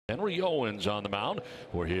Henry Owens on the mound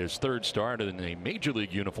for his third start in a major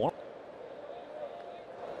league uniform.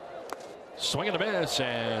 Swing and a miss,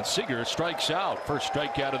 and Seager strikes out. First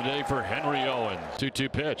strikeout of the day for Henry Owens.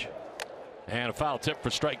 2-2 pitch. And a foul tip for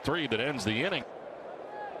strike 3 that ends the inning.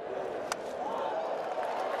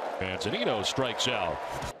 And Zunino strikes out.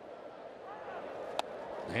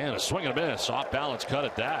 And a swing and a miss. Off balance cut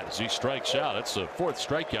at that as he strikes out. It's the 4th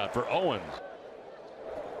strikeout for Owens.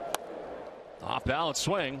 Off balance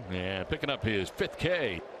swing and picking up his 5th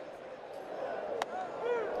K.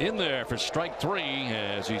 In there for strike 3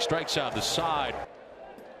 as he strikes out the side.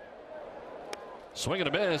 Swing and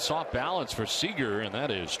a miss, off balance for Seager, and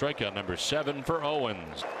that is strikeout number 7 for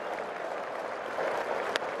Owens.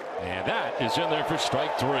 And that is in there for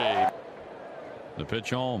strike 3. The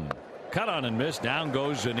pitch home. Cut on and miss. Down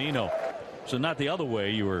goes Zunino. So not the other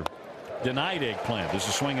way. You were denied eggplant. This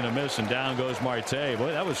is swing and a miss, and down goes Marte.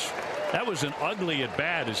 Boy, that was an ugly at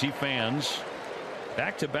bat as he fans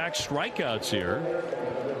back-to-back strikeouts here.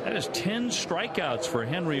 That is 10 strikeouts for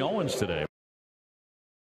Henry Owens today.